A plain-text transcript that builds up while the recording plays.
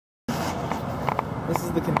This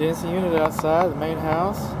is the condensing unit outside the main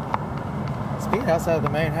house. Speaking of outside of the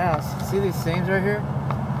main house, see these seams right here?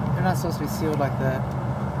 They're not supposed to be sealed like that.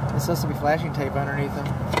 There's supposed to be flashing tape underneath them.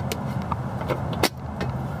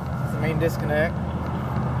 It's the main disconnect.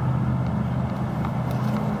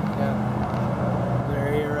 Got the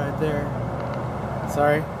area right there.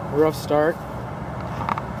 Sorry, rough start.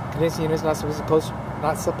 Condensing unit's not supposed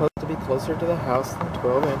to be closer to the house than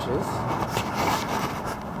 12 inches.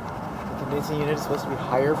 The condensing unit is supposed to be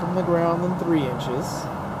higher from the ground than 3 inches.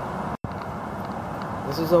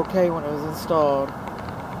 This was okay when it was installed,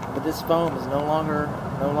 but this foam is no longer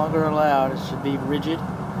allowed. It should be rigid.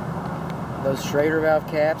 Those Schrader valve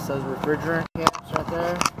caps, those refrigerant caps right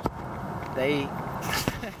there, they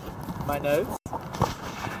my notes.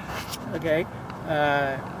 Okay,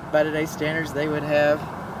 by today's standards, they would have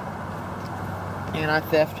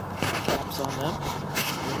anti-theft caps on them.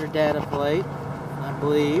 There's your data plate, I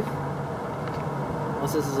believe.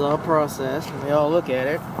 Once this is all processed and we all look at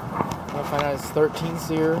it, we're going to find out it's 13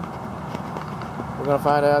 SEER. We're going to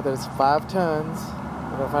find out that it's 5 tons.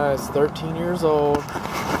 We're going to find out it's 13 years old.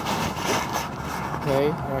 Okay,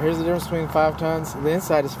 now here's the difference between 5 tons. The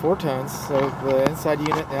inside is 4 tons, so the inside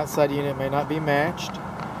unit and the outside unit may not be matched.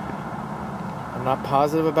 I'm not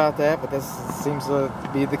positive about that, but this seems to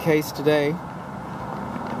be the case today.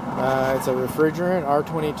 It's a refrigerant,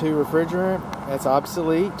 R22 refrigerant. That's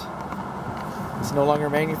obsolete. It's no longer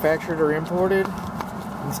manufactured or imported.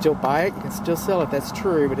 You can still buy it, you can still sell it, that's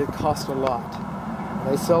true, but it costs a lot. And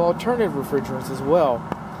they sell alternative refrigerants as well,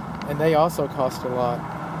 and they also cost a lot.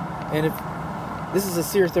 And if this is a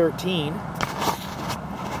SEER 13,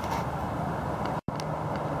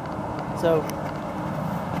 so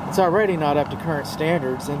it's already not up to current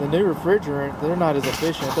standards, and the new refrigerant, they're not as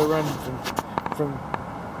efficient. They're running from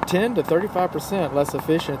 10 to 35% less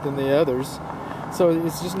efficient than the others. So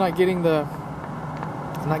it's just not getting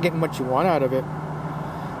it's not getting what you want out of it.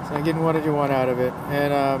 It's not getting what you want out of it.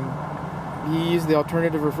 And you use the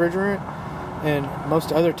alternative refrigerant, and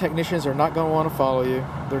most other technicians are not going to want to follow you.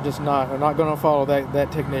 They're just not. They're not going to follow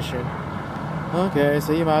that technician. Okay,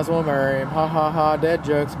 so you might as well marry him. Ha ha ha, dad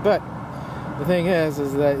jokes. But the thing is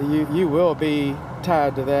that you will be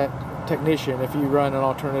tied to that technician if you run an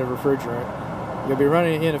alternative refrigerant. You'll be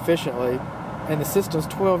running it inefficiently, and the system's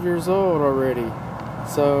 12 years old already.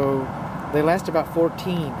 So they last about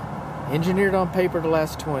 14. Engineered on paper to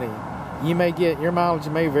last 20. You may get, your mileage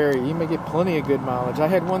may vary. You may get plenty of good mileage. I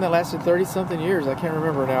had one that lasted 30-something years. I can't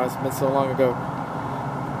remember now. It's been so long ago.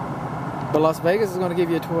 But Las Vegas is going to give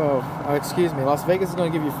you 12. Las Vegas is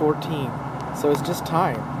going to give you 14. So it's just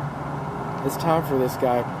time. It's time for this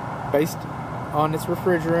guy, based on its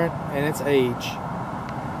refrigerant and its age.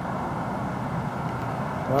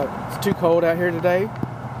 It's too cold out here today.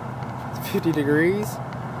 It's 50 degrees.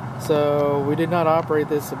 So we did not operate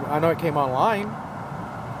this. I know it came online.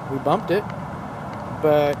 We bumped it,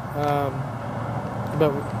 but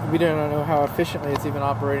we don't know how efficiently it's even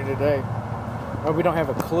operating today. Or we don't have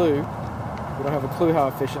a clue. We don't have a clue how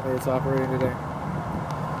efficiently it's operating today.